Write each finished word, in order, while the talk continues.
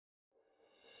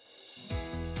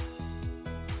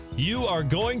You are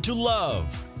going to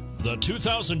love the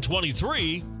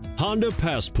 2023 Honda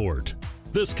Passport.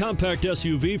 This compact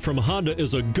SUV from Honda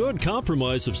is a good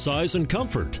compromise of size and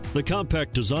comfort. The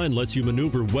compact design lets you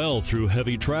maneuver well through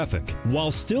heavy traffic,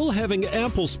 while still having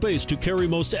ample space to carry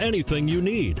most anything you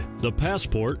need. The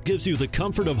Passport gives you the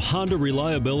comfort of Honda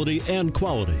reliability and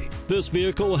quality. This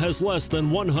vehicle has less than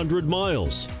 100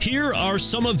 miles. Here are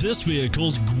some of this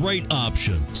vehicle's great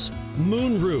options: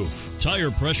 moonroof,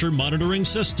 tire pressure monitoring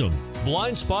system,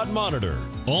 blind spot monitor,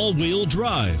 all-wheel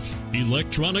drive,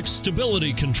 electronic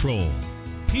stability control,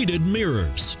 heated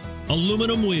mirrors,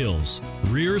 aluminum wheels,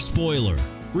 rear spoiler,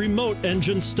 remote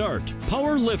engine start,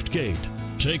 power liftgate.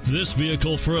 Take this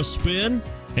vehicle for a spin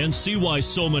and see why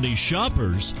so many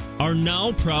shoppers are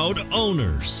now proud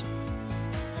owners.